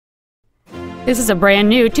This is a brand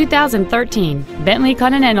new 2013 Bentley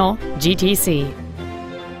Continental GTC.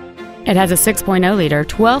 It has a 6.0-liter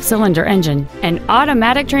 12-cylinder engine, an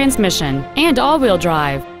automatic transmission, and all-wheel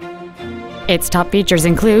drive. Its top features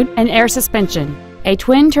include an air suspension, a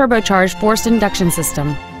twin-turbocharged forced induction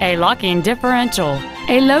system, a locking differential,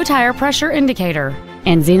 a low tire pressure indicator,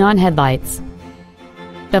 and xenon headlights.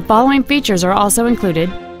 The following features are also included: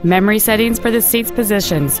 memory settings for the seat's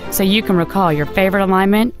positions so you can recall your favorite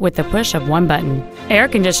alignment with the push of one button, air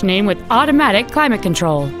conditioning with automatic climate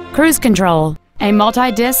control, cruise control, a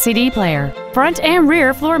multi-disc CD player, front and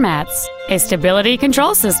rear floor mats, a stability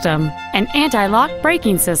control system, an anti-lock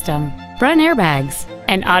braking system, front airbags,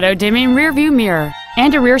 an auto-dimming rear-view mirror,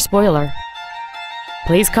 and a rear spoiler.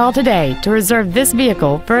 Please call today to reserve this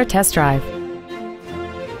vehicle for a test drive.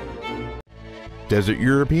 Desert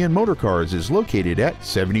European Motorcars is located at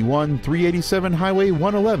 71387 Highway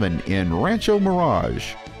 111 in Rancho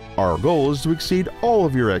Mirage. Our goal is to exceed all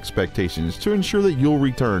of your expectations to ensure that you'll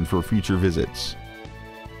return for future visits.